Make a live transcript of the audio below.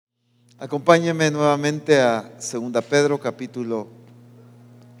Acompáñenme nuevamente a 2 Pedro capítulo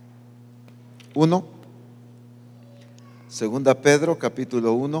 1. 2 Pedro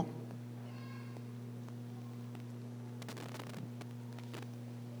capítulo 1.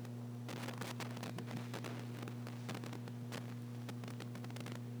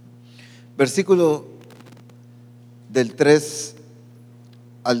 Versículo del 3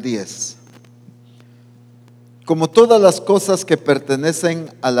 al 10. Como todas las cosas que pertenecen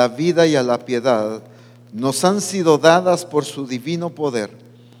a la vida y a la piedad, nos han sido dadas por su divino poder,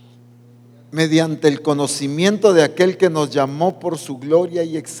 mediante el conocimiento de aquel que nos llamó por su gloria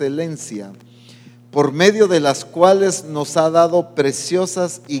y excelencia, por medio de las cuales nos ha dado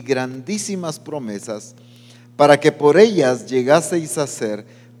preciosas y grandísimas promesas, para que por ellas llegaseis a ser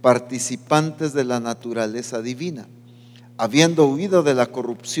participantes de la naturaleza divina, habiendo huido de la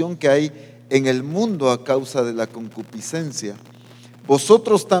corrupción que hay en el mundo a causa de la concupiscencia.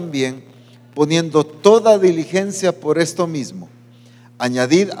 Vosotros también, poniendo toda diligencia por esto mismo,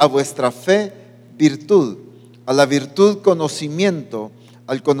 añadid a vuestra fe virtud, a la virtud conocimiento,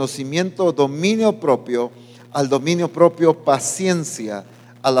 al conocimiento dominio propio, al dominio propio paciencia,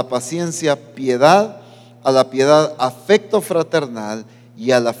 a la paciencia piedad, a la piedad afecto fraternal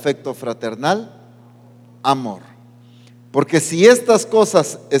y al afecto fraternal amor. Porque si estas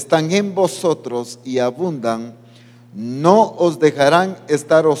cosas están en vosotros y abundan, no os dejarán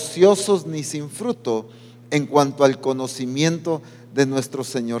estar ociosos ni sin fruto en cuanto al conocimiento de nuestro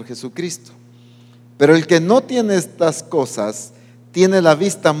Señor Jesucristo. Pero el que no tiene estas cosas tiene la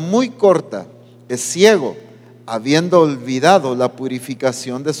vista muy corta, es ciego, habiendo olvidado la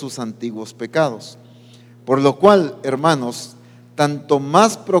purificación de sus antiguos pecados. Por lo cual, hermanos, tanto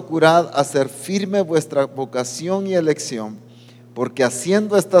más procurad hacer firme vuestra vocación y elección, porque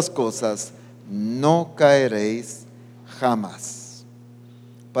haciendo estas cosas no caeréis jamás.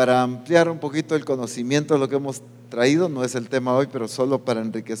 Para ampliar un poquito el conocimiento de lo que hemos traído, no es el tema hoy, pero solo para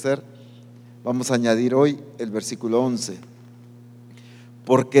enriquecer, vamos a añadir hoy el versículo 11.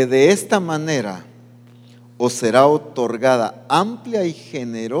 Porque de esta manera os será otorgada amplia y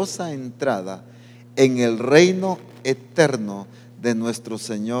generosa entrada en el reino eterno de nuestro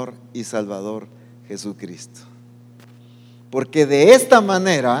Señor y Salvador Jesucristo. Porque de esta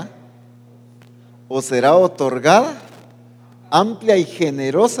manera os será otorgada amplia y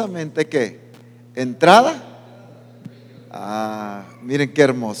generosamente, ¿qué? ¿Entrada? Miren qué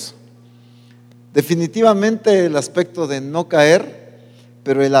hermoso. Definitivamente el aspecto de no caer,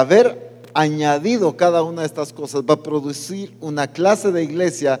 pero el haber añadido cada una de estas cosas va a producir una clase de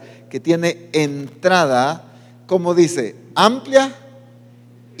iglesia que tiene entrada, como dice, amplia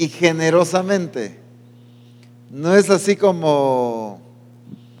y generosamente. No es así como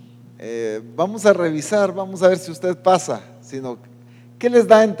vamos a revisar, vamos a ver si usted pasa, sino ¿qué les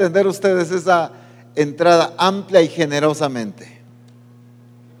da a entender a ustedes esa entrada amplia y generosamente?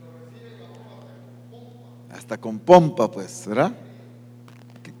 Hasta con pompa, pues, ¿verdad?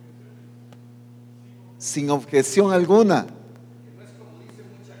 Sin objeción alguna.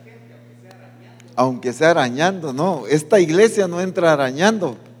 Aunque sea arañando, no, esta iglesia no entra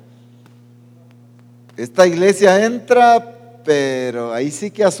arañando. Esta iglesia entra, pero ahí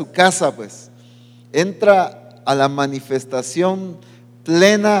sí que a su casa, pues. Entra a la manifestación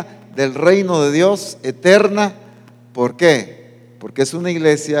plena del reino de Dios, eterna. ¿Por qué? Porque es una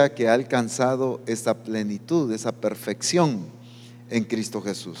iglesia que ha alcanzado esa plenitud, esa perfección en Cristo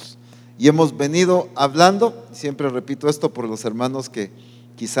Jesús. Y hemos venido hablando, siempre repito esto por los hermanos que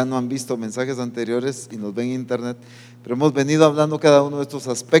quizá no han visto mensajes anteriores y nos ven en internet, pero hemos venido hablando cada uno de estos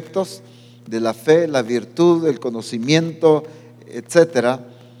aspectos de la fe, la virtud, el conocimiento, etcétera.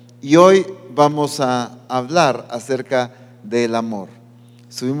 Y hoy vamos a hablar acerca del amor.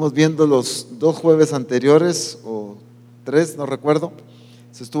 Estuvimos viendo los 2 jueves anteriores, o 3, no recuerdo.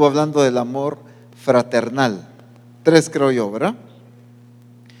 Se estuvo hablando del amor fraternal. 3 creo yo, ¿verdad?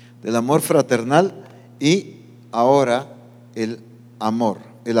 Del amor fraternal y ahora el amor,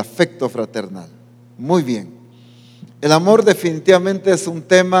 el afecto fraternal. Muy bien. El amor definitivamente es un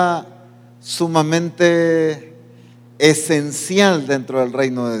tema sumamente esencial dentro del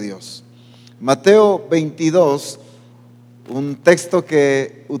reino de Dios. Mateo 22, un texto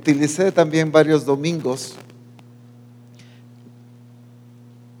que utilicé también varios domingos,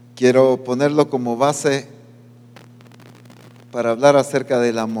 quiero ponerlo como base para hablar acerca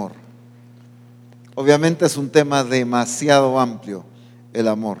del amor. Obviamente es un tema demasiado amplio, el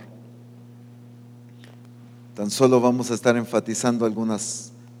amor. Tan solo vamos a estar enfatizando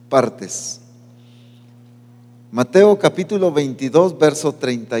algunas partes. Mateo capítulo 22, verso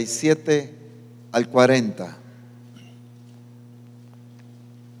 37 al 40.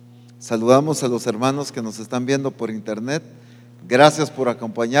 Saludamos a los hermanos que nos están viendo por internet. Gracias por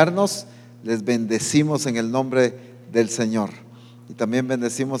acompañarnos. Les bendecimos en el nombre del Señor. Y también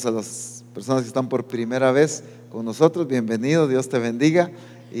bendecimos a las personas que están por primera vez con nosotros. Bienvenido, Dios te bendiga.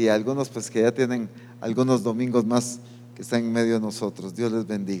 Y a algunos pues que ya tienen algunos domingos más que están en medio de nosotros. Dios les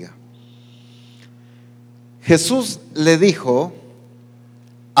bendiga. Jesús le dijo: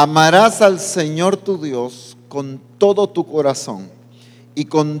 amarás al Señor tu Dios con todo tu corazón y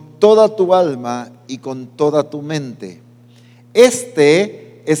con toda tu alma y con toda tu mente.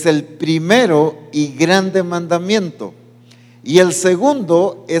 Este es el primero y grande mandamiento. Y el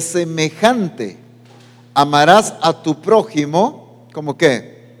segundo es semejante: amarás a tu prójimo, ¿como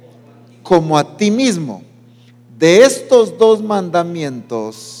qué? Como a ti mismo. De estos dos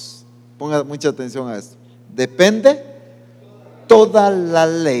mandamientos, ponga mucha atención a esto, depende toda la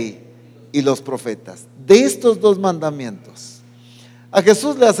ley y los profetas. De estos dos mandamientos. A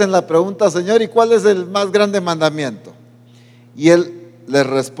Jesús le hacen la pregunta: Señor, ¿y cuál es el más grande mandamiento? Y Él les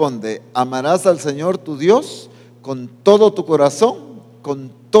responde: amarás al Señor tu Dios con todo tu corazón,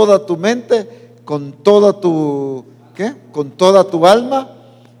 con toda tu mente, con toda tu, ¿qué? Con toda tu alma.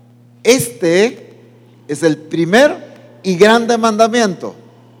 Este es el primer y grande mandamiento.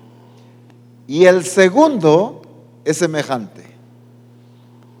 Y el segundo es semejante.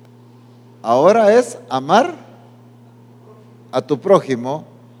 Ahora es amar a tu prójimo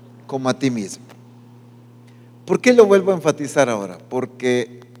como a ti mismo. ¿Por qué lo vuelvo a enfatizar ahora?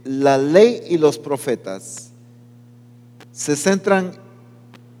 Porque la ley y los profetas se centran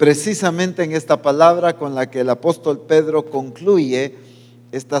precisamente en esta palabra con la que el apóstol Pedro concluye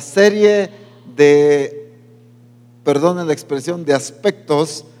esta serie de, perdonen la expresión, de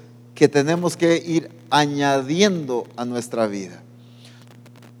aspectos que tenemos que ir añadiendo a nuestra vida.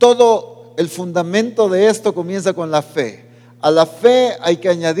 Todo el fundamento de esto comienza con la fe. A la fe hay que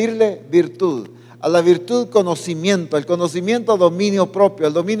añadirle virtud. A la virtud, conocimiento. Al conocimiento, dominio propio.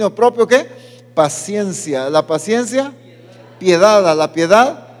 ¿Al dominio propio qué? Paciencia. A la paciencia, piedad. A la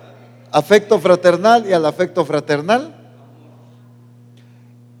piedad, afecto fraternal. Y al afecto fraternal,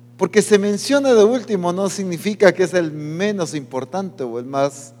 porque se menciona de último no significa que es el menos importante o el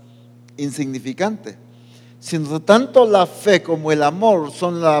más insignificante, sino tanto la fe como el amor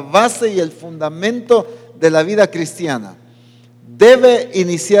son la base y el fundamento de la vida cristiana. Debe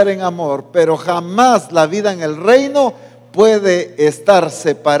iniciar en amor, pero jamás la vida en el reino puede estar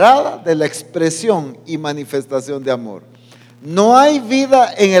separada de la expresión y manifestación de amor. No hay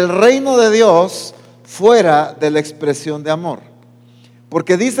vida en el reino de Dios fuera de la expresión de amor.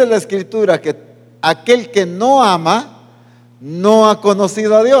 Porque dice la Escritura que aquel que no ama no ha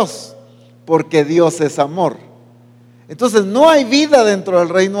conocido a Dios, porque Dios es amor. Entonces no hay vida dentro del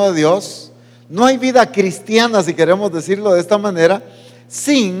reino de Dios, no hay vida cristiana, si queremos decirlo de esta manera,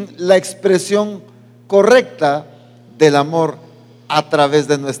 sin la expresión correcta del amor a través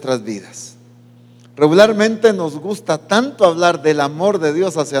de nuestras vidas. Regularmente nos gusta tanto hablar del amor de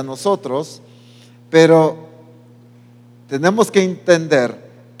Dios hacia nosotros, pero tenemos que entender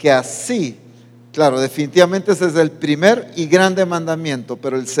que así, claro, definitivamente ese es el primer y grande mandamiento,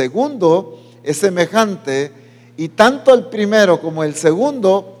 pero el segundo es semejante, y tanto el primero como el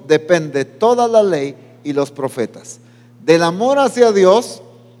segundo depende toda la ley y los profetas. Del amor hacia Dios,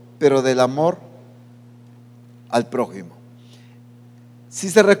 pero del amor al prójimo. Si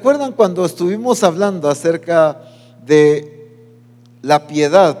se recuerdan cuando estuvimos hablando acerca de la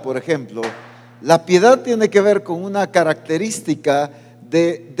piedad, por ejemplo, la piedad tiene que ver con una característica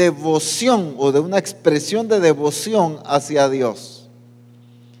de devoción o de una expresión de devoción hacia Dios.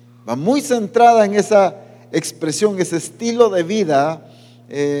 Va muy centrada en esa expresión, ese estilo de vida,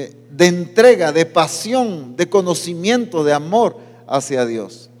 de entrega, de pasión, de conocimiento, de amor hacia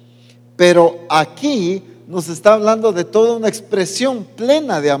Dios. Pero aquí nos está hablando de toda una expresión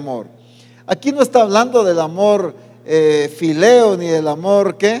plena de amor. Aquí no está hablando del amor fileo ni del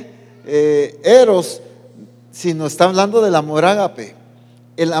amor eros, sino está hablando del amor ágape,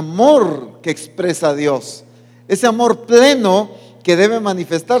 el amor que expresa Dios, ese amor pleno que debe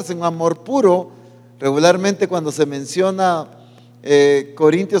manifestarse, un amor puro. Regularmente cuando se menciona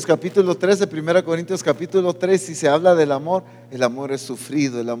Corintios capítulo 13, 1 Corintios capítulo 3, y se habla del amor, el amor es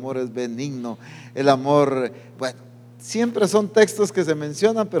sufrido, el amor es benigno, el amor, bueno, siempre son textos que se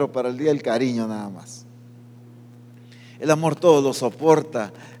mencionan, pero para el día del cariño nada más. El amor todo lo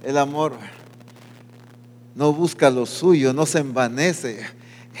soporta, el amor no busca lo suyo, no se envanece.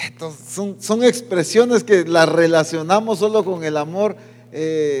 Estos son expresiones que las relacionamos solo con el amor,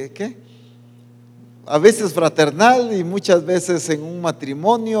 a veces fraternal y muchas veces en un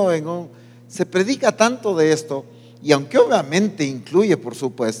matrimonio, se predica tanto de esto, y aunque obviamente incluye, por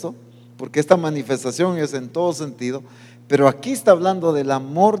supuesto, porque esta manifestación es en todo sentido, pero aquí está hablando del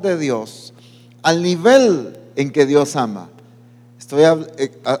amor de Dios al nivel en que Dios ama. Estoy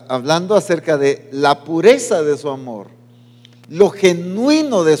hablando acerca de la pureza de su amor, lo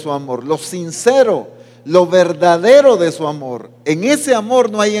genuino de su amor, lo sincero, lo verdadero de su amor. En ese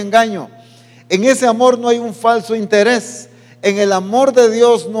amor no hay engaño, en ese amor no hay un falso interés, en el amor de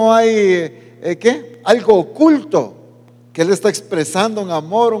Dios no hay algo oculto, que Él está expresando un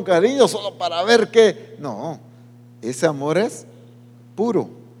amor, un cariño solo para ver qué. No, ese amor es puro,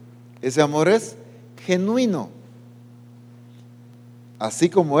 ese amor es genuino, así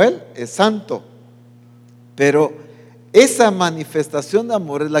como Él es santo. Pero esa manifestación de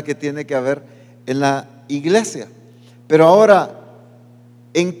amor es la que tiene que haber en la iglesia. Pero ahora,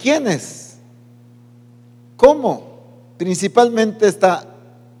 ¿en quiénes? ¿Cómo? Principalmente esta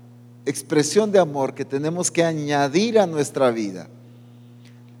expresión de amor que tenemos que añadir a nuestra vida.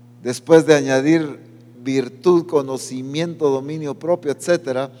 Después de añadir virtud, conocimiento, dominio propio,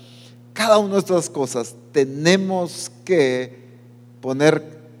 etcétera, cada una de estas cosas tenemos que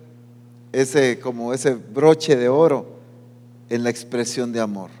poner ese broche de oro en la expresión de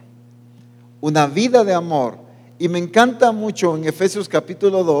amor. Una vida de amor. Y me encanta mucho en Efesios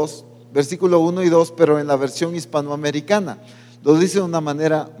capítulo 2, versículo 1 y 2, pero en la versión hispanoamericana. Lo dice de una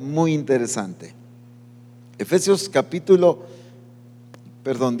manera muy interesante. Efesios capítulo,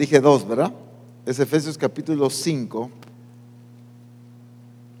 dije 2, ¿verdad? Es Efesios capítulo 5.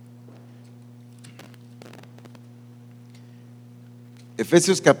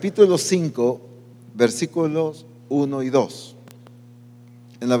 Efesios capítulo 5, versículos 1 y 2.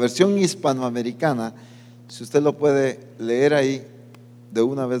 En la versión hispanoamericana, si usted lo puede leer ahí de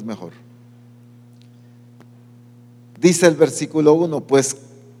una vez mejor. Dice el versículo 1,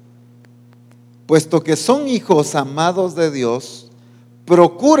 puesto que son hijos amados de Dios,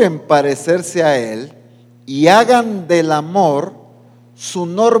 procuren parecerse a Él y hagan del amor su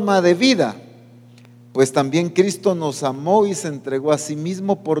norma de vida, pues también Cristo nos amó y se entregó a sí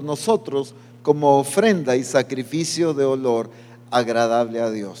mismo por nosotros como ofrenda y sacrificio de olor agradable a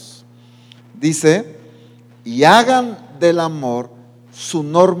Dios. Dice, y hagan del amor su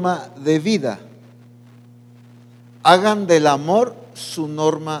norma de vida. Hagan del amor su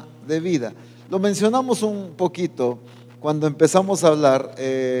norma de vida. Lo mencionamos un poquito cuando empezamos a hablar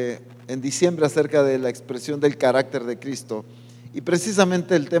en diciembre acerca de la expresión del carácter de Cristo, y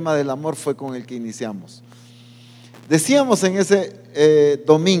precisamente el tema del amor fue con el que iniciamos. Decíamos en ese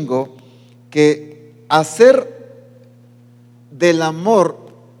domingo que hacer del amor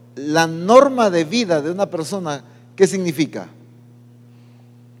la norma de vida de una persona, ¿qué significa?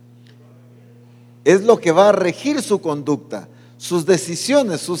 Es lo que va a regir su conducta, sus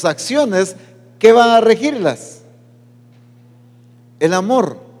decisiones, sus acciones. ¿Qué van a regirlas? El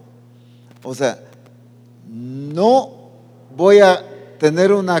amor. O sea, no voy a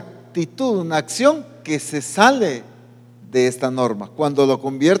tener una actitud, una acción que se sale de esta norma, cuando lo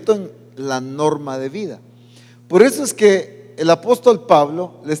convierto en la norma de vida. Por eso es que el apóstol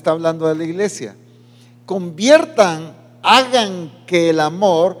Pablo le está hablando a la iglesia. Conviertan, hagan que el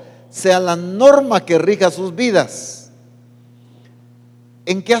amor sea la norma que rija sus vidas.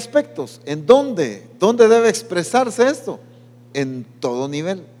 ¿En qué aspectos? ¿En dónde? ¿Dónde debe expresarse esto? En todo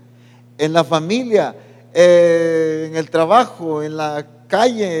nivel. En la familia, en el trabajo, en la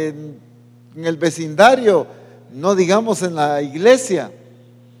calle, en el vecindario, no digamos en la iglesia.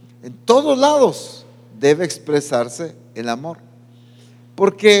 En todos lados debe expresarse el amor.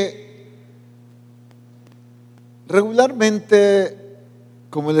 Porque regularmente,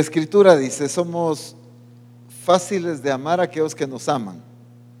 como la Escritura dice, somos fáciles de amar a aquellos que nos aman,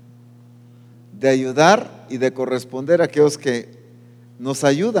 de ayudar y de corresponder a aquellos que nos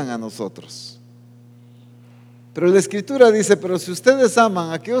ayudan a nosotros. Pero la Escritura dice, pero si ustedes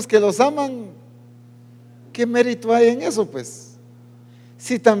aman a aquellos que los aman, ¿qué mérito hay en eso? Pues,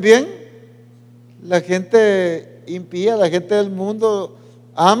 si también la gente impía, la gente del mundo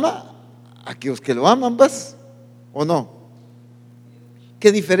ama a aquellos que lo aman, ¿ves? ¿O no?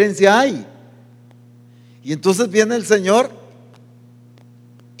 ¿Qué diferencia hay? Y entonces viene el Señor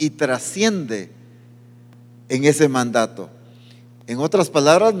y trasciende en ese mandato. En otras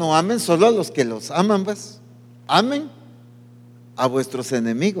palabras, no amen solo a los que los aman, ¿ves? Amen a vuestros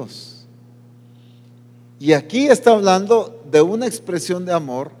enemigos. Y aquí está hablando de una expresión de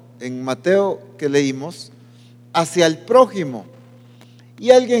amor en Mateo que leímos hacia el prójimo. Y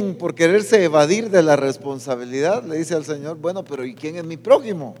alguien, por quererse evadir de la responsabilidad, le dice al Señor, bueno, pero ¿y quién es mi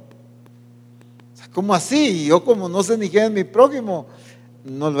prójimo? O sea, ¿cómo así? Yo como no sé ni quién es mi prójimo,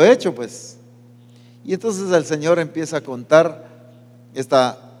 no lo he hecho, pues. Y entonces el Señor empieza a contar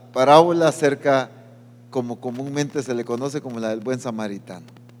esta parábola acerca, como comúnmente se le conoce como la del buen samaritano.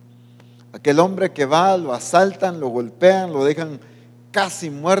 Aquel hombre que va, lo asaltan, lo golpean, lo dejan casi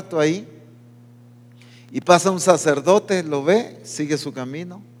muerto ahí. Y pasa un sacerdote, lo ve, sigue su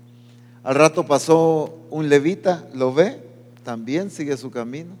camino. Al rato pasó un levita, lo ve, también sigue su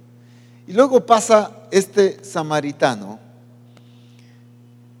camino. Y luego pasa este samaritano.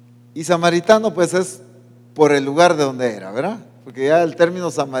 Y samaritano pues es por el lugar de donde era, ¿verdad? Porque ya el término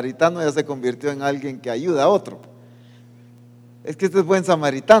samaritano ya se convirtió en alguien que ayuda a otro. Es que este es buen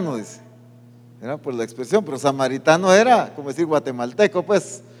samaritano, dice, ¿verdad? Por la expresión, pero samaritano era, como decir guatemalteco,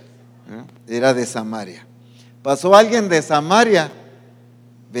 pues, ¿verdad? Era de Samaria. Pasó alguien de Samaria,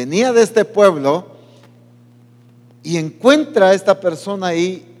 venía de este pueblo y encuentra a esta persona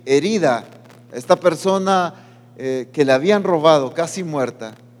ahí herida, esta persona que le habían robado, casi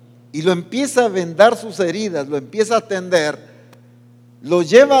muerta, y lo empieza a vendar sus heridas, lo empieza a atender, lo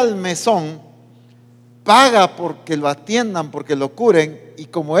lleva al mesón, paga porque lo atiendan, porque lo curen, y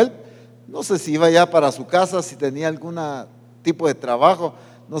como él, no sé si iba ya para su casa, si tenía algún tipo de trabajo,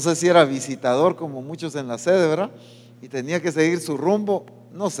 no sé si era visitador como muchos en la sede, ¿verdad? Y tenía que seguir su rumbo,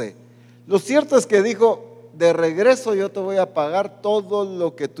 no sé. Lo cierto es que dijo, de regreso yo te voy a pagar todo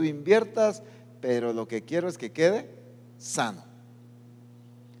lo que tú inviertas, pero lo que quiero es que quede sano.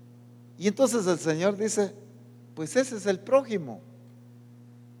 Y entonces el Señor dice, pues ese es el prójimo.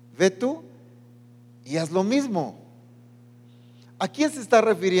 Ve tú y haz lo mismo. ¿A quién se está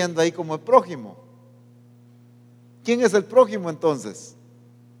refiriendo ahí como el prójimo? ¿Quién es el prójimo entonces?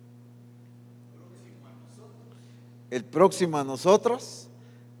 El próximo a nosotros.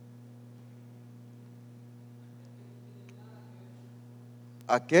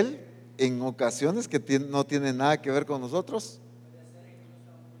 Aquel en ocasiones que no tiene nada que ver con nosotros.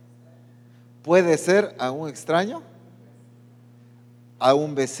 Puede ser a un extraño, a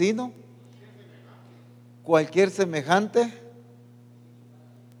un vecino, cualquier semejante.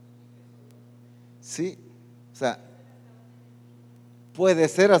 Sí, o sea, puede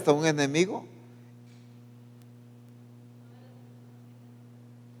ser hasta un enemigo.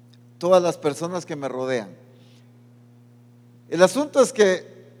 Todas las personas que me rodean. El asunto es que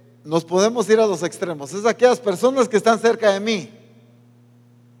nos podemos ir a los extremos. Es aquellas personas que están cerca de mí.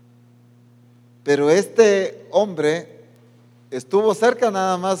 Pero este hombre estuvo cerca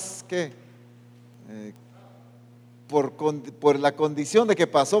nada más que por la condición de que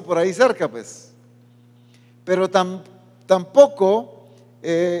pasó por ahí cerca, pues. Pero tampoco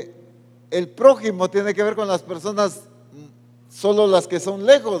el prójimo tiene que ver con las personas, solo las que son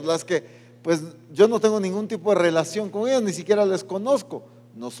lejos, las que pues yo no tengo ningún tipo de relación con ellos, ni siquiera les conozco.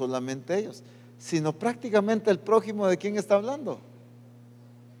 No solamente ellos, sino prácticamente el prójimo. ¿De quién está hablando?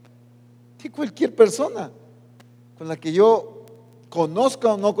 De cualquier persona con la que yo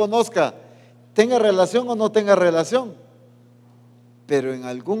conozca o no conozca, tenga relación o no tenga relación, pero en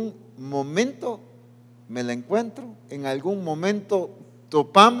algún momento me la encuentro, en algún momento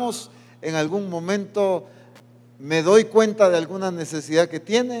topamos, en algún momento me doy cuenta de alguna necesidad que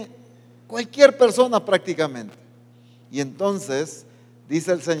tiene, cualquier persona prácticamente. Y entonces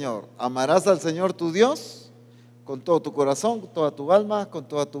dice el Señor, amarás al Señor tu Dios con todo tu corazón, con toda tu alma, con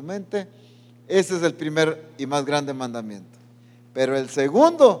toda tu mente. Ese es el primer y más grande mandamiento. Pero el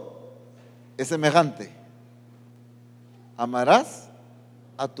segundo es semejante. Amarás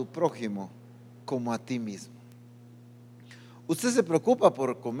a tu prójimo como a ti mismo. ¿Usted se preocupa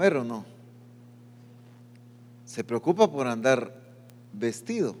por comer o no? ¿Se preocupa por andar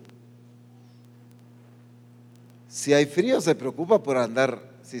vestido? Si hay frío, se preocupa por andar,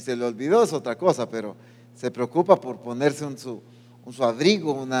 si se le olvidó es otra cosa, pero se preocupa por ponerse su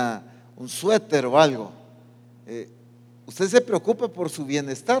abrigo, un suéter o algo. Usted se preocupa por su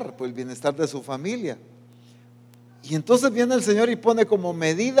bienestar, por el bienestar de su familia. Y entonces viene el Señor y pone como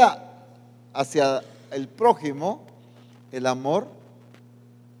medida hacia el prójimo el amor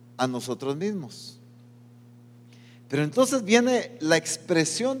a nosotros mismos. Pero entonces viene la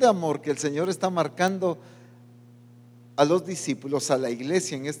expresión de amor que el Señor está marcando a los discípulos, a la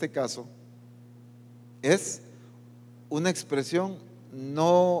iglesia en este caso, es una expresión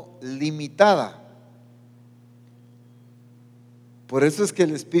no limitada. Por eso es que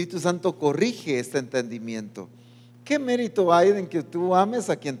el Espíritu Santo corrige este entendimiento. ¿Qué mérito hay en que tú ames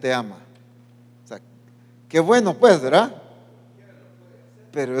a quien te ama? O sea, qué bueno pues, ¿verdad?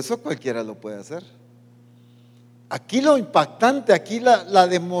 Pero eso cualquiera lo puede hacer. Aquí lo impactante, aquí la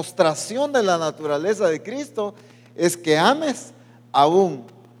demostración de la naturaleza de Cristo es que ames aún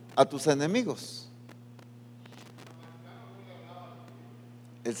a tus enemigos.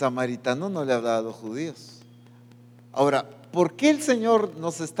 El samaritano no le hablaba a los judíos. Ahora, ¿por qué el Señor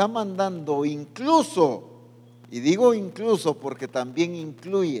nos está mandando incluso, y digo incluso porque también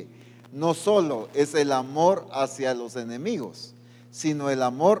incluye, no solo es el amor hacia los enemigos, sino el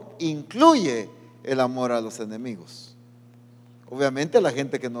amor incluye el amor a los enemigos? Obviamente la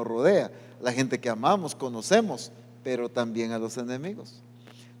gente que nos rodea, la gente que amamos, conocemos, pero también a los enemigos.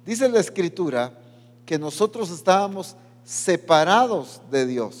 Dice la Escritura que nosotros estábamos separados de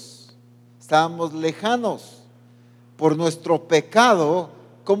Dios, estábamos lejanos por nuestro pecado.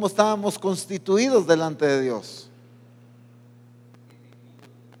 ¿Cómo estábamos constituidos delante de Dios?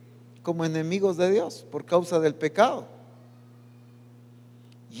 Como enemigos de Dios por causa del pecado.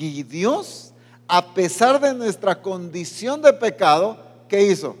 Y Dios, a pesar de nuestra condición de pecado, ¿qué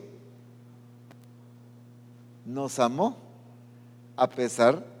hizo? Nos amó, a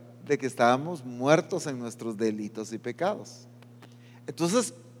pesar de que estábamos muertos en nuestros delitos y pecados.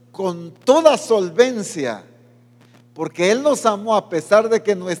 Entonces, con toda solvencia, porque Él nos amó a pesar de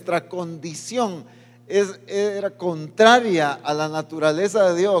que nuestra condición era contraria a la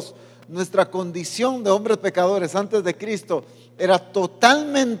naturaleza de Dios, nuestra condición de hombres pecadores antes de Cristo era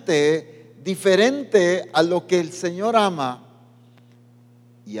totalmente diferente a lo que el Señor ama,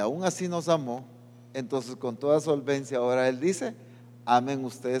 y aún así nos amó. Entonces, con toda solvencia, ahora Él dice: amen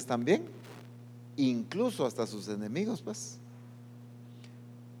ustedes también, incluso hasta sus enemigos, pues.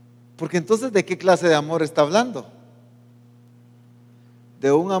 Porque entonces, ¿de qué clase de amor está hablando?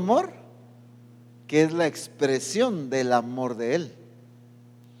 De un amor que es la expresión del amor de Él.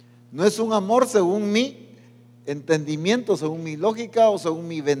 No es un amor según mi entendimiento, según mi lógica o según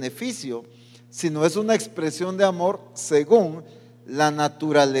mi beneficio, sino es una expresión de amor según la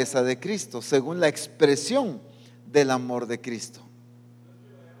naturaleza de Cristo, según la expresión del amor de Cristo.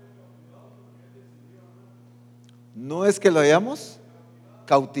 No es que lo hayamos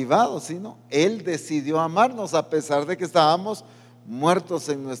cautivado, sino Él decidió amarnos a pesar de que estábamos muertos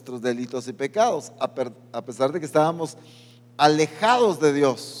en nuestros delitos y pecados, a pesar de que estábamos alejados de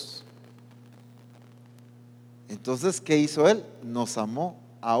Dios. Entonces, ¿qué hizo Él? Nos amó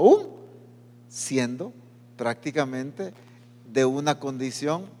aún siendo prácticamente de una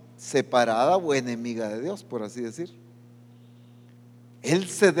condición separada o enemiga de Dios, por así decir. Él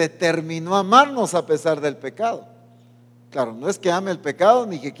se determinó a amarnos a pesar del pecado. Claro, no es que ame el pecado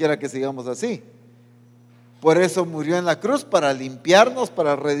ni que quiera que sigamos así. Por eso murió en la cruz, para limpiarnos,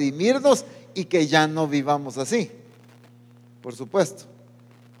 para redimirnos y que ya no vivamos así, por supuesto.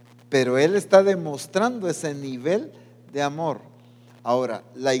 Pero Él está demostrando ese nivel de amor. Ahora,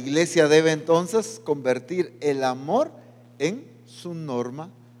 la iglesia debe entonces convertir el amor en su norma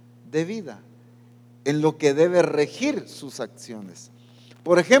de vida, en lo que debe regir sus acciones.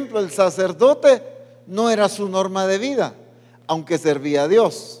 Por ejemplo, el sacerdote no era su norma de vida, aunque servía a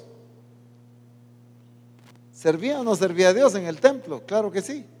Dios. ¿Servía o no servía a Dios en el templo? Claro que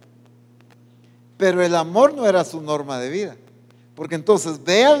sí. Pero el amor no era su norma de vida, porque entonces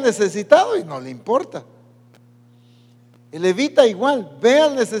ve al necesitado y no le importa. El levita igual, ve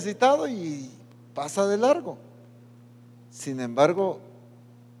al necesitado y pasa de largo. Sin embargo,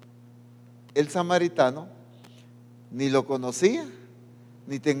 el samaritano ni lo conocía,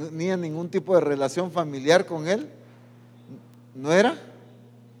 ni tenía ningún tipo de relación familiar con él. No era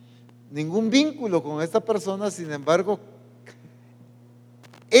ningún vínculo con esta persona. Sin embargo,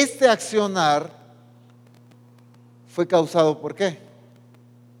 este accionar fue causado ¿por qué?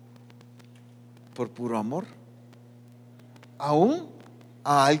 Por puro amor, aún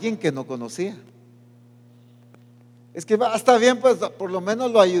a alguien que no conocía. Es que está bien, pues por lo menos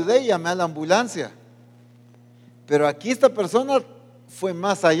lo ayudé y llamé a la ambulancia. Pero aquí esta persona fue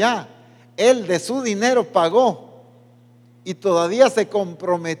más allá. Él de su dinero pagó y todavía se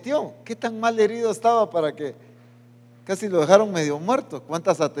comprometió. ¿Qué tan mal herido estaba para que casi lo dejaron medio muerto?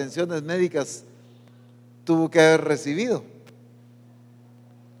 ¿Cuántas atenciones médicas tuvo que haber recibido?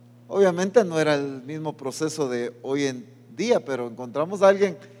 Obviamente no era el mismo proceso de hoy en día, pero encontramos a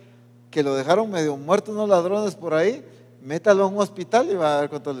alguien que lo dejaron medio muerto, unos ladrones por ahí, métalo a un hospital y va a ver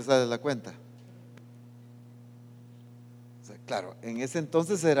cuánto le sale la cuenta. O sea, claro, en ese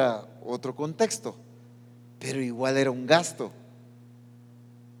entonces era otro contexto, pero igual era un gasto.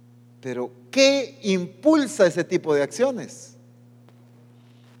 Pero ¿qué impulsa ese tipo de acciones?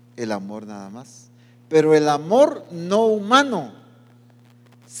 El amor nada más. Pero el amor no humano,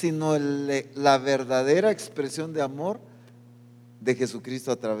 sino la verdadera expresión de amor de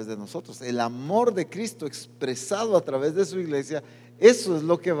Jesucristo a través de nosotros. El amor de Cristo expresado a través de su iglesia, eso es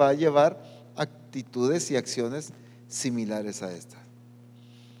lo que va a llevar actitudes y acciones similares a esta.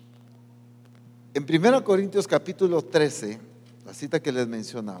 En 1 Corintios capítulo 13, la cita que les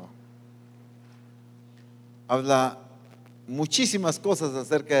mencionaba, habla muchísimas cosas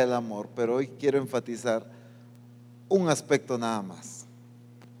acerca del amor, pero hoy quiero enfatizar un aspecto nada más.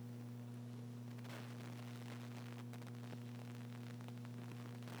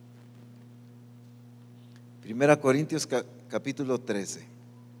 Primera Corintios capítulo 13,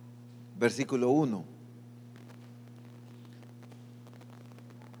 versículo 1.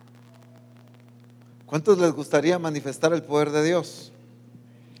 ¿Cuántos les gustaría manifestar el poder de Dios?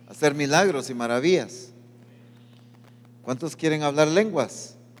 Hacer milagros y maravillas. ¿Cuántos quieren hablar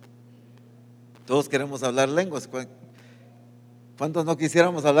lenguas? Todos queremos hablar lenguas. ¿Cuántos no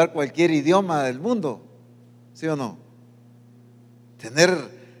quisiéramos hablar cualquier idioma del mundo? ¿Sí o no?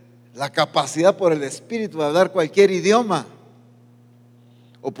 Tener la capacidad por el Espíritu de hablar cualquier idioma,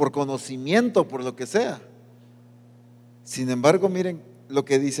 o por conocimiento, por lo que sea. Sin embargo, miren lo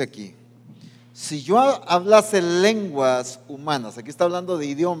que dice aquí. Si yo hablase lenguas humanas, aquí está hablando de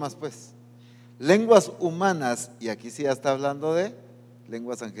idiomas, pues, lenguas humanas, y aquí sí ya está hablando de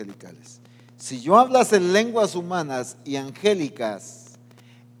lenguas angelicales. Si yo hablase lenguas humanas y angélicas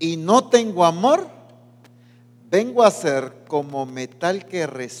y no tengo amor, vengo a ser como metal que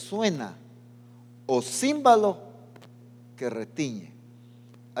resuena o címbalo que retiñe.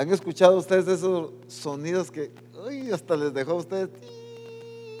 ¿Han escuchado ustedes esos sonidos que hasta les dejó a ustedes?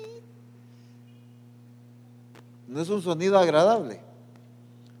 No es un sonido agradable.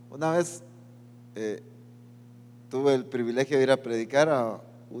 Una vez tuve el privilegio de ir a predicar a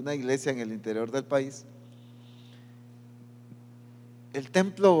una iglesia en el interior del país. El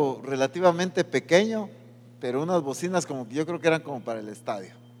templo relativamente pequeño, pero unas bocinas como que yo creo que eran como para el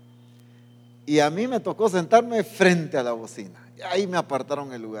estadio. Y a mí me tocó sentarme frente a la bocina. Y ahí me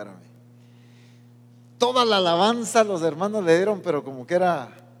apartaron el lugar a mí. Toda la alabanza los hermanos le dieron, pero como que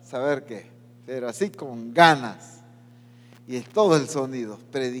era, saber qué, pero así con ganas. Y todo el sonido.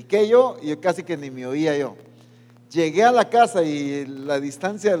 Prediqué yo y casi que ni me oía yo. Llegué a la casa y la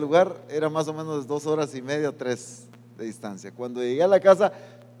distancia del lugar era más o menos 2 horas y media, 3 de distancia. Cuando llegué a la casa,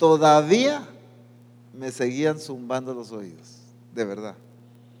 todavía me seguían zumbando los oídos, de verdad.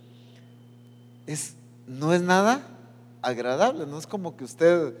 No es nada agradable, no es como que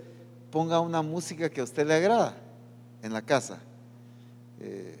usted ponga una música que a usted le agrada en la casa.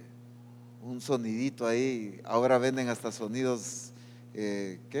 Un sonidito ahí, ahora venden hasta sonidos,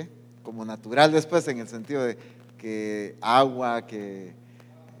 como naturales, pues, en el sentido de que agua, que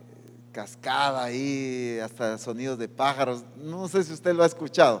cascada ahí, hasta sonidos de pájaros. No sé si usted lo ha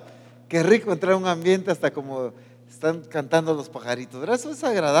escuchado. Qué rico entrar a un ambiente hasta como están cantando los pajaritos, pero eso es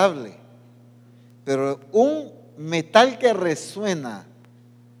agradable. Pero un metal que resuena,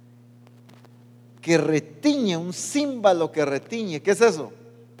 que retiñe, un címbalo que retiñe, ¿qué es eso?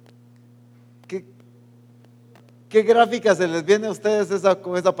 ¿Qué gráfica se les viene a ustedes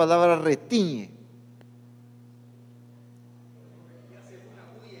con esa palabra retiñe?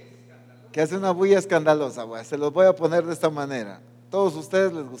 Que hace una bulla escandalosa. Bueno, se los voy a poner de esta manera. Todos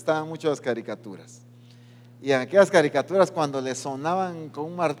ustedes les gustaban mucho las caricaturas. Y en aquellas caricaturas cuando le sonaban con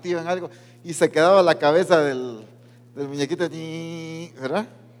un martillo en algo y se quedaba la cabeza del muñequito, ¿verdad?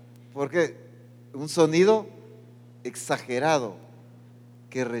 Porque un sonido exagerado,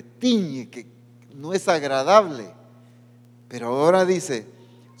 que retiñe, que no es agradable. Pero ahora dice,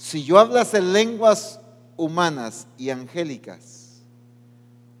 si yo hablase lenguas humanas y angélicas,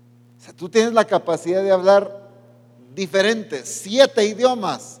 o sea, tú tienes la capacidad de hablar diferentes, 7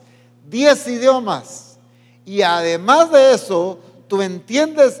 idiomas, 10 idiomas, y además de eso, tú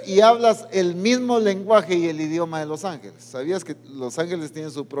entiendes y hablas el mismo lenguaje y el idioma de los ángeles. ¿Sabías que los ángeles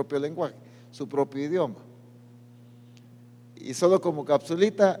tienen su propio lenguaje, su propio idioma? Y solo como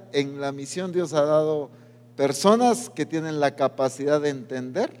capsulita, en la misión Dios ha dado personas que tienen la capacidad de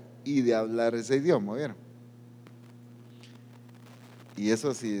entender y de hablar ese idioma, ¿vieron? Y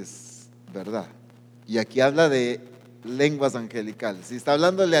eso sí es verdad. Y aquí habla de lenguas angelicales. Si está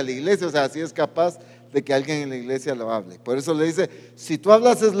hablándole a la iglesia, o sea, si es capaz de que alguien en la iglesia lo hable. Por eso le dice, si tú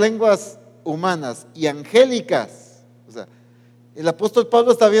hablas lenguas humanas y angélicas, o sea, el apóstol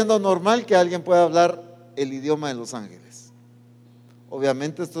Pablo está viendo normal que alguien pueda hablar el idioma de los ángeles.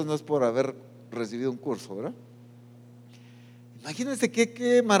 Obviamente esto no es por haber recibido un curso, ¿verdad? Imagínense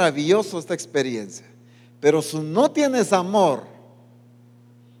qué maravilloso esta experiencia. Pero si no tienes amor,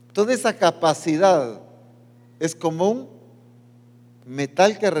 toda esa capacidad es como un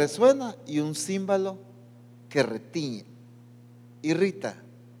metal que resuena y un címbalo que retiñe, irrita,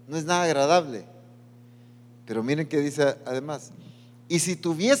 no es nada agradable. Pero miren que dice además, y si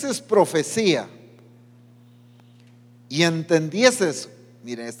tuvieses profecía y entendieses,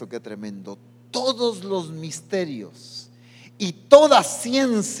 miren esto qué tremendo, todos los misterios y toda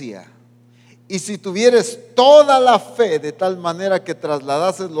ciencia Y si tuvieres toda la fe de tal manera que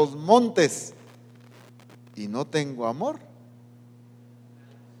trasladases los montes y no tengo amor,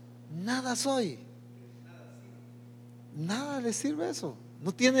 nada soy. Nada le sirve eso.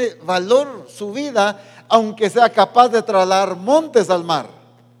 No tiene valor su vida, aunque sea capaz de trasladar montes al mar,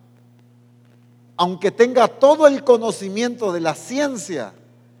 aunque tenga todo el conocimiento de la ciencia,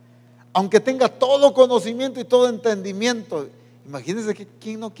 aunque tenga todo conocimiento y todo entendimiento. Imagínense que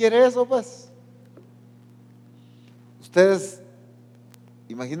quién no quiere eso, pues. Ustedes,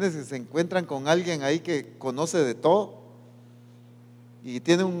 imagínense que se encuentran con alguien ahí que conoce de todo y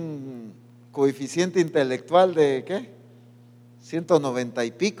tiene un coeficiente intelectual de ¿qué? 190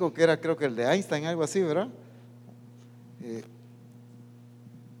 y pico, que era creo que el de Einstein, algo así, ¿verdad?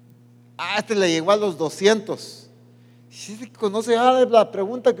 Este le llegó a los 200. Si conoce la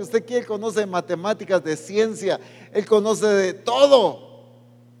pregunta que usted quiere, conoce de matemáticas, de ciencia, él conoce de todo.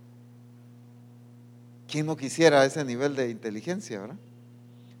 ¿Quién no quisiera ese nivel de inteligencia, verdad?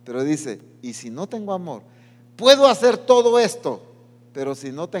 Pero dice, y si no tengo amor, puedo hacer todo esto, pero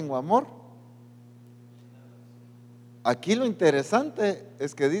si no tengo amor. Aquí lo interesante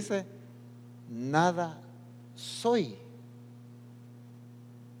es que dice, nada soy.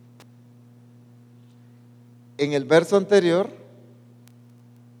 En el verso anterior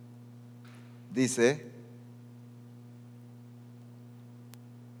dice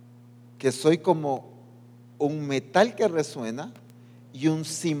que soy como un metal que resuena y un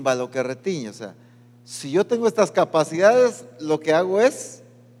címbalo que retiñe. O sea, si yo tengo estas capacidades, lo que hago es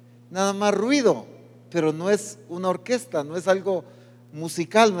nada más ruido, pero no es una orquesta, no es algo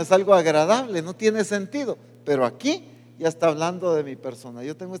musical, no es algo agradable, no tiene sentido. Pero aquí ya está hablando de mi persona.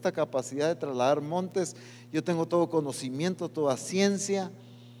 Yo tengo esta capacidad de trasladar montes, yo tengo todo conocimiento, toda ciencia,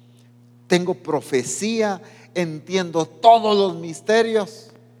 tengo profecía, entiendo todos los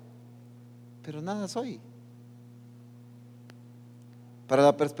misterios, pero nada soy. Para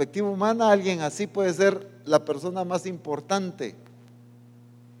la perspectiva humana, alguien así puede ser la persona más importante,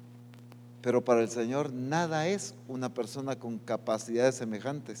 pero para el Señor nada es una persona con capacidades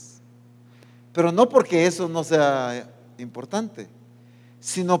semejantes. Pero no porque eso no sea importante,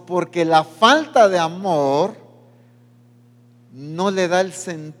 sino porque la falta de amor no le da el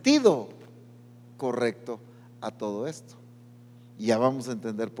sentido correcto a todo esto. Y ya vamos a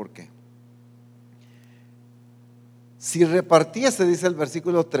entender por qué. Si repartiese, dice el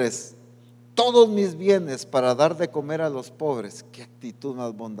versículo 3, todos mis bienes para dar de comer a los pobres, qué actitud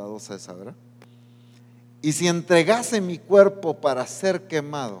más bondadosa esa, ¿verdad? Y si entregase mi cuerpo para ser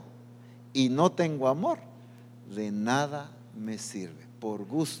quemado y no tengo amor, de nada me sirve. Por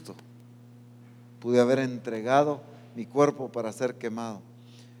gusto pude haber entregado mi cuerpo para ser quemado,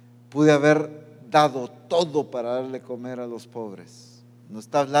 pude haber dado todo para darle comer a los pobres. No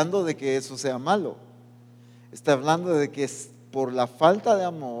está hablando de que eso sea malo, está hablando de que por la falta de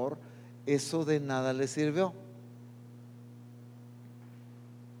amor eso de nada le sirvió.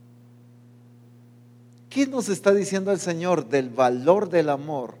 ¿Qué nos está diciendo el Señor del valor del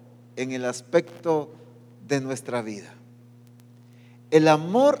amor en el aspecto de nuestra vida? El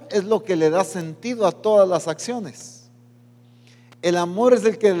amor es lo que le da sentido a todas las acciones. El amor es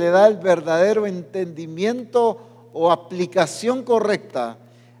el que le da el verdadero entendimiento o aplicación correcta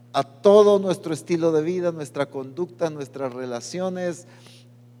a todo nuestro estilo de vida, nuestra conducta, nuestras relaciones,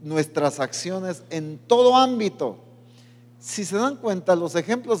 nuestras acciones en todo ámbito. Si se dan cuenta, los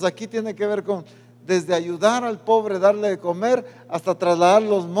ejemplos aquí tienen que ver con desde ayudar al pobre, darle de comer, hasta trasladar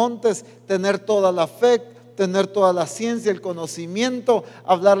los montes, tener toda la fe, tener toda la ciencia, el conocimiento,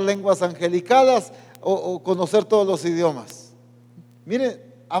 hablar lenguas angelicales o conocer todos los idiomas. Mire,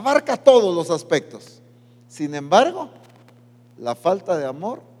 abarca todos los aspectos. Sin embargo, la falta de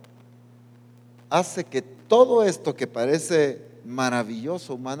amor hace que todo esto que parece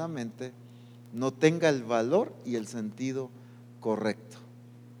maravilloso humanamente no tenga el valor y el sentido correcto.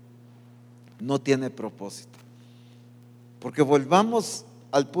 No tiene propósito. Porque volvamos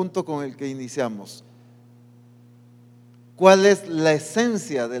al punto con el que iniciamos. ¿Cuál es la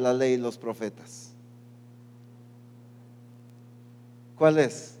esencia de la ley y los profetas? ¿Cuál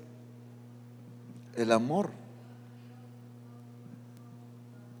es? El amor.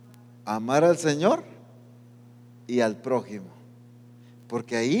 Amar al Señor y al prójimo.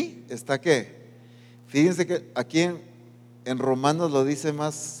 Porque ahí está ¿qué? Fíjense que aquí en Romanos lo dice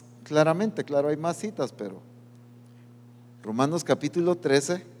más claramente. Claro, hay más citas, pero Romanos capítulo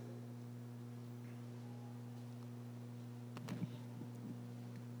 13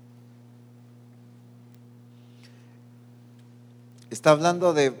 está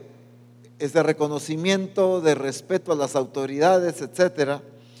hablando de ese reconocimiento, de respeto a las autoridades, etcétera.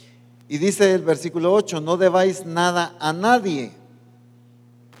 Y dice el versículo 8, no debáis nada a nadie,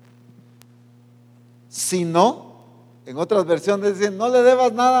 sino, en otras versiones dicen, no le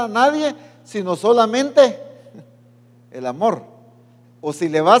debas nada a nadie, sino solamente el amor. O si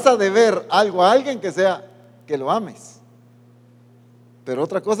le vas a deber algo a alguien, que sea que lo ames. Pero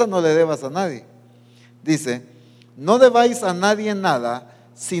otra cosa, no le debas a nadie. Dice, no debáis a nadie nada,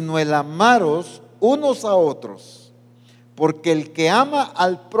 sino el amaros unos a otros. Porque el que ama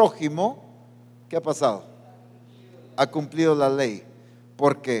al prójimo, ¿qué ha pasado? Ha cumplido la ley.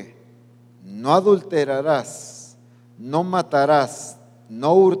 Porque no adulterarás, no matarás,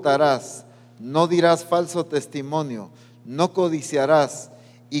 no hurtarás, no dirás falso testimonio, no codiciarás,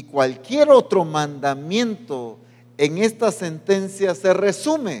 y cualquier otro mandamiento en esta sentencia se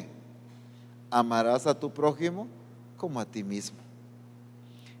resume: amarás a tu prójimo como a ti mismo.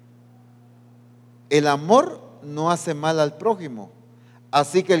 El amor no hace mal al prójimo,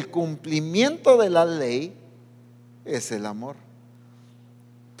 así que el cumplimiento de la ley es el amor.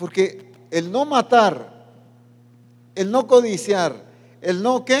 Porque el no matar, el no codiciar, el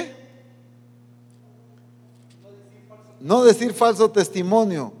no ¿qué? No decir falso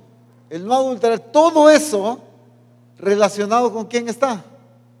testimonio, el no adulterar, todo eso relacionado con quién está,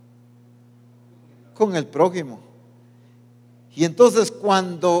 con el prójimo. Y entonces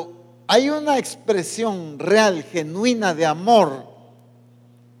cuando hay una expresión real, genuina de amor,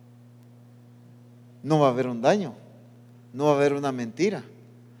 no va a haber un daño, no va a haber una mentira,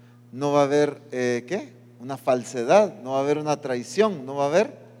 no va a haber una falsedad, no va a haber una traición, no va a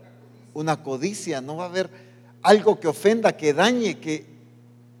haber una codicia, no va a haber algo que ofenda, que dañe, que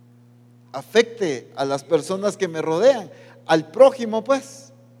afecte a las personas que me rodean, al prójimo.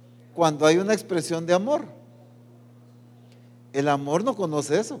 Pues cuando hay una expresión de amor, el amor no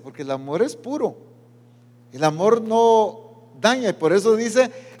conoce eso, porque el amor es puro, el amor no daña, y por eso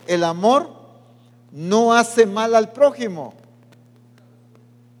dice, el amor no hace mal al prójimo.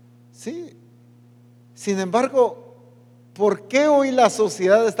 Sí. Sin embargo, ¿por qué hoy la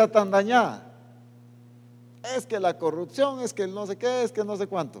sociedad está tan dañada? Es que la corrupción, es que el no sé qué, es que no sé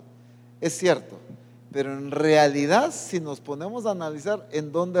cuánto. Es cierto, pero en realidad, si nos ponemos a analizar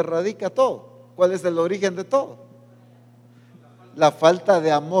en dónde radica todo, ¿cuál es el origen de todo? La falta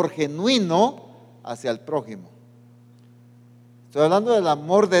de amor genuino hacia el prójimo. Estoy hablando del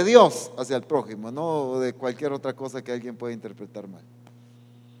amor de Dios hacia el prójimo, no de cualquier otra cosa que alguien pueda interpretar mal.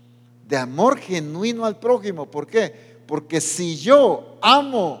 De amor genuino al prójimo. ¿Por qué? Porque si yo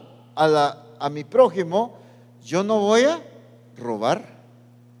amo a mi prójimo, yo no voy a robar,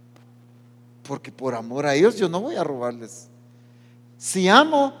 porque por amor a ellos yo no voy a robarles. Si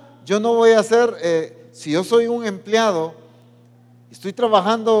amo, yo no voy a hacer, si yo soy un empleado, estoy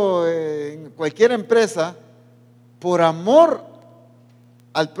trabajando en cualquier empresa, por amor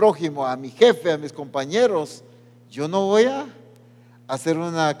al prójimo, a mi jefe, a mis compañeros, yo no voy a hacer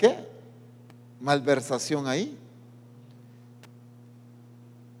una malversación ahí.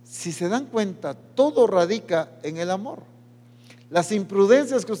 Si se dan cuenta, todo radica en el amor. Las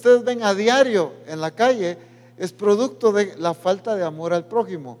imprudencias que ustedes ven a diario en la calle es producto de la falta de amor al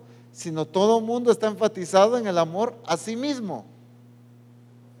prójimo, sino todo el mundo está enfatizado en el amor a sí mismo.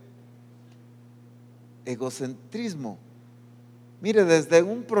 Egocentrismo. Mire, desde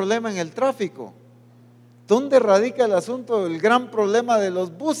un problema en el tráfico, ¿dónde radica el asunto? El gran problema de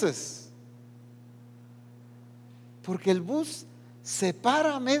los buses. Porque el bus se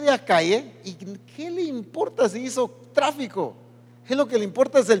para a media calle y ¿qué le importa si hizo tráfico? ¿Qué es lo que le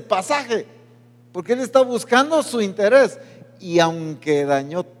importa? Es el pasaje, porque él está buscando su interés. Y aunque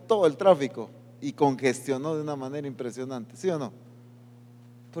dañó todo el tráfico y congestionó de una manera impresionante, ¿sí o no?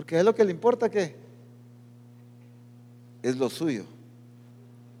 Porque es lo que le importa, ¿qué? Es lo suyo.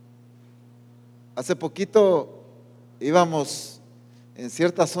 Hace poquito íbamos en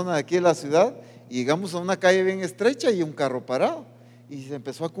cierta zona de aquí de la ciudad y llegamos a una calle bien estrecha y un carro parado, y se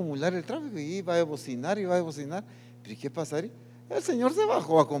empezó a acumular el tráfico y iba a bocinar, pero ¿y qué pasaría? El señor se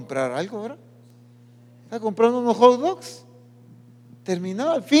bajó a comprar algo, ¿verdad? Está comprando unos hot dogs.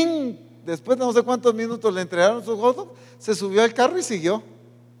 Terminó, al fin, después de no sé cuántos minutos le entregaron sus hot dogs, se subió al carro y siguió.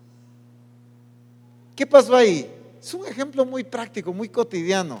 ¿Qué pasó ahí? Es un ejemplo muy práctico, muy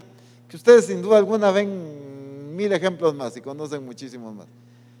cotidiano, que ustedes sin duda alguna ven 1000 ejemplos más y conocen muchísimos más.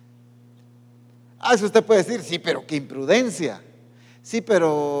 Eso usted puede decir, sí, pero qué imprudencia, sí,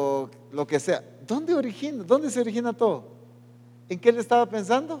 pero lo que sea. ¿Dónde se origina todo? ¿En qué él estaba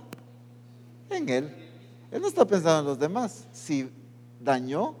pensando? En él. Él no está pensando en los demás. Si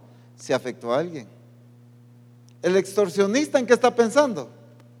dañó, si afectó a alguien. El extorsionista, ¿en qué está pensando?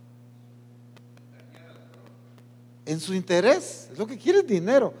 En su interés. Lo que quiere es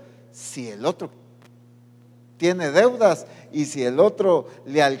dinero. si el otro tiene deudas y si el otro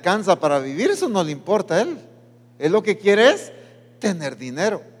le alcanza para vivir, eso no le importa a él. Él lo que quiere es tener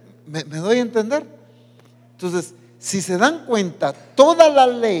dinero. ¿Me doy a entender? Entonces, si se dan cuenta, toda la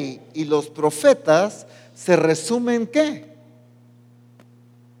ley y los profetas se resumen ¿en qué?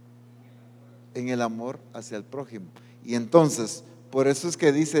 En el amor hacia el prójimo. Y entonces, por eso es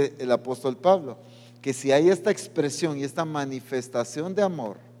que dice el apóstol Pablo, que si hay esta expresión y esta manifestación de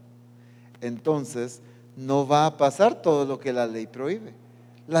amor, entonces no va a pasar todo lo que la ley prohíbe.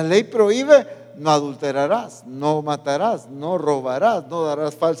 La ley prohíbe: no adulterarás, no matarás, no robarás, no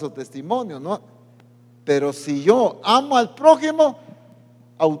darás falso testimonio, no. Pero si yo amo al prójimo,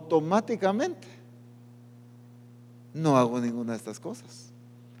 automáticamente no hago ninguna de estas cosas.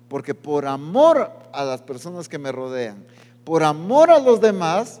 Porque por amor a las personas que me rodean, por amor a los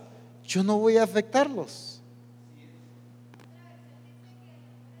demás, yo no voy a afectarlos.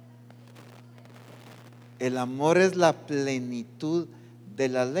 El amor es la plenitud de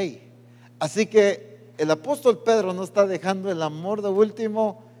la ley. Así que el apóstol Pedro no está dejando el amor de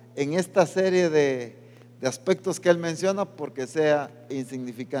último en esta serie de aspectos que él menciona porque sea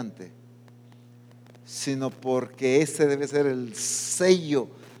insignificante, sino porque ese debe ser el sello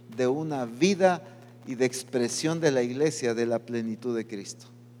de una vida y de expresión de la iglesia de la plenitud de Cristo.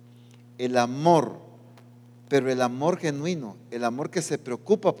 El amor, pero el amor genuino, el amor que se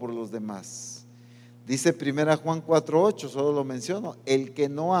preocupa por los demás. Dice 1 Juan 4:8, solo lo menciono: el que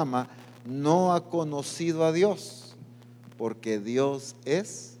no ama no ha conocido a Dios, porque Dios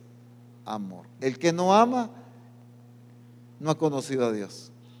es amor. El que no ama no ha conocido a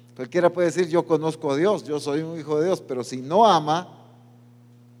Dios. Cualquiera puede decir: yo conozco a Dios, yo soy un hijo de Dios, pero si no ama,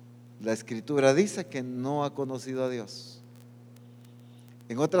 la Escritura dice que no ha conocido a Dios.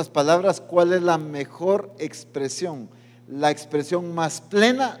 En otras palabras, ¿cuál es la mejor expresión? La expresión más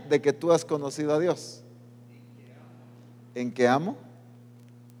plena de que tú has conocido a Dios. ¿En qué amo?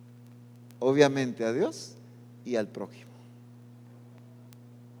 Obviamente a Dios y al prójimo.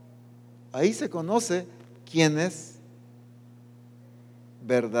 Ahí se conoce quiénes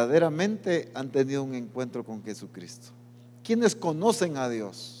verdaderamente han tenido un encuentro con Jesucristo. ¿Quiénes conocen a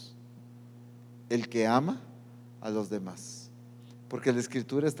Dios? El que ama a los demás. Porque la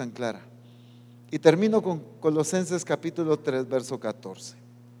Escritura es tan clara. Y termino con Colosenses capítulo 3, verso 14.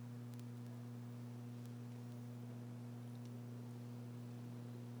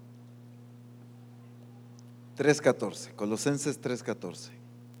 Colosenses 3:14.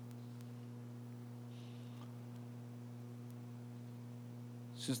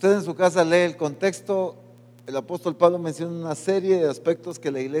 Si usted en su casa lee el contexto, el apóstol Pablo menciona una serie de aspectos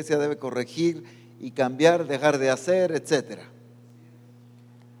que la iglesia debe corregir y cambiar, dejar de hacer, etcétera.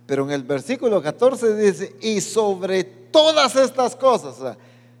 Pero en el versículo 14 dice: y sobre todas estas cosas, o sea,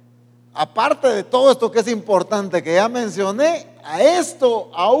 aparte de todo esto que es importante que ya mencioné, a esto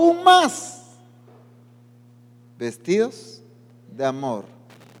aún más, vestidos de amor,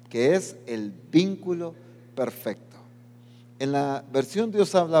 que es el vínculo perfecto. En la versión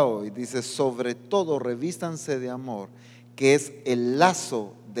Dios habla hoy, dice: sobre todo revístanse de amor, que es el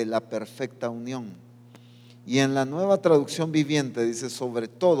lazo de la perfecta unión. Y en la Nueva Traducción Viviente dice: sobre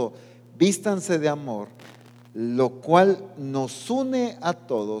todo vístanse de amor, lo cual nos une a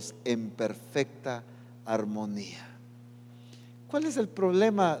todos en perfecta armonía. ¿Cuál es el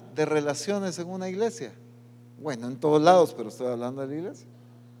problema de relaciones en una iglesia? Bueno, en todos lados, pero estoy hablando de la iglesia.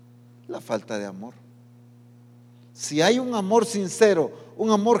 La falta de amor. Si hay un amor sincero, un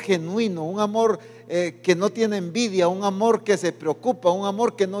amor genuino, un amor que no tiene envidia, un amor que se preocupa, un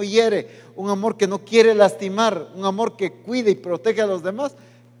amor que no hiere, un amor que no quiere lastimar, un amor que cuida y protege a los demás,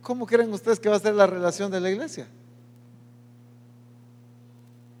 ¿cómo creen ustedes que va a ser la relación de la iglesia?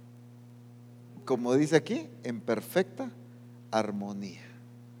 Como dice aquí, en perfecta armonía,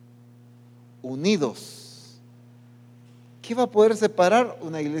 unidos. ¿Qué va a poder separar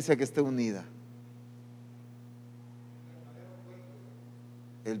una iglesia que esté unida?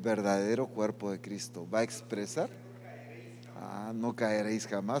 El verdadero cuerpo de Cristo. ¿Va a expresar? No caeréis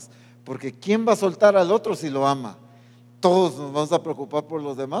jamás. Porque ¿quién va a soltar al otro si lo ama? Todos nos vamos a preocupar por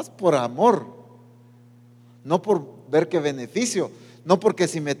los demás por amor, no por ver qué beneficio, no porque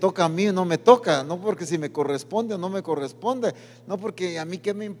si me toca a mí o no me toca, no porque si me corresponde o no me corresponde, no porque a mí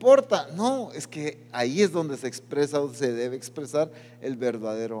qué me importa. No, es que ahí es donde se expresa o se debe expresar el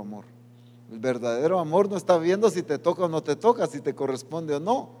verdadero amor. El verdadero amor no está viendo si te toca o no te toca, si te corresponde o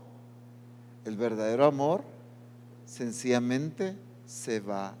no. El verdadero amor sencillamente se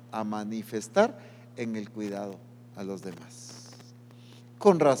va a manifestar en el cuidado a los demás.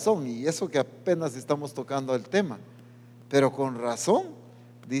 Con razón, y eso que apenas estamos tocando el tema, pero con razón,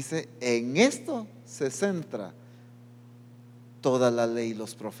 dice, en esto se centra toda la ley y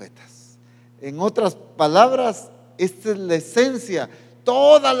los profetas. En otras palabras, esta es la esencia.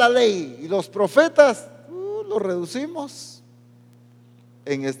 Toda la ley y los profetas lo reducimos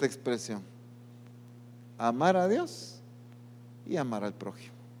en esta expresión: amar a Dios y amar al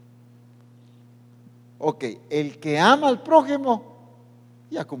prójimo. Ok, el que ama al prójimo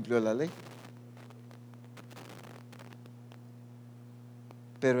ya cumplió la ley.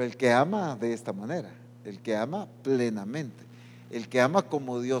 Pero el que ama de esta manera, el que ama plenamente, el que ama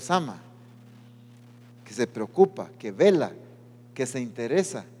como Dios ama, que se preocupa, que vela, que se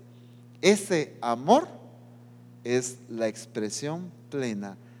interesa, ese amor es la expresión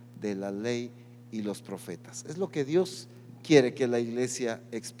plena de la ley y los profetas. Es lo que Dios quiere que la iglesia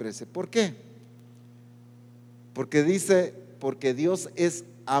exprese. ¿Por qué? Porque dice, porque Dios es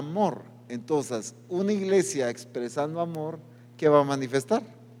amor. Entonces, una iglesia expresando amor, ¿qué va a manifestar?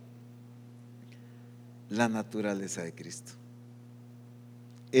 La naturaleza de Cristo.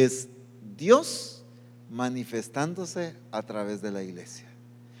 Es Dios manifestándose a través de la iglesia.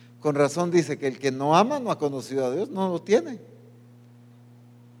 Con razón dice que el que no ama no ha conocido a Dios, no lo tiene.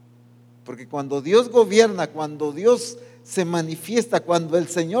 Porque cuando Dios gobierna, cuando Dios se manifiesta, cuando el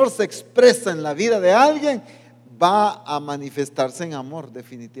Señor se expresa en la vida de alguien, va a manifestarse en amor,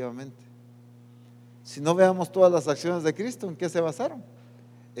 definitivamente. Si no, veamos todas las acciones de Cristo, ¿en qué se basaron?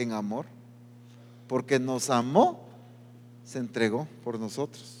 En amor. Porque nos amó, se entregó por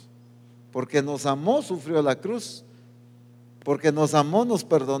nosotros. Porque nos amó, sufrió la cruz. Porque nos amó, nos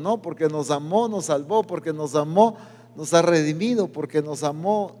perdonó. Porque nos amó, nos salvó. Porque nos amó, nos ha redimido. Porque nos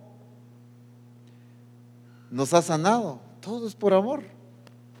amó, nos ha sanado. Todo es por amor.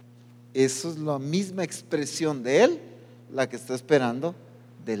 Eso es la misma expresión de Él, la que está esperando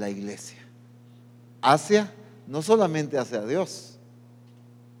de la iglesia. No solamente hacia Dios.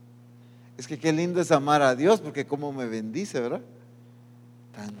 Es que qué lindo es amar a Dios, porque cómo me bendice, ¿verdad?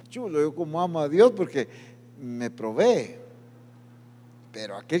 Tan chulo, yo como amo a Dios porque me provee.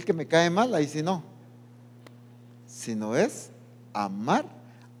 Pero aquel que me cae mal, ahí sí no. Sino es amar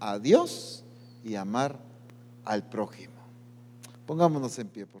a Dios y amar al prójimo. Pongámonos en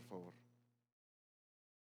pie, por favor.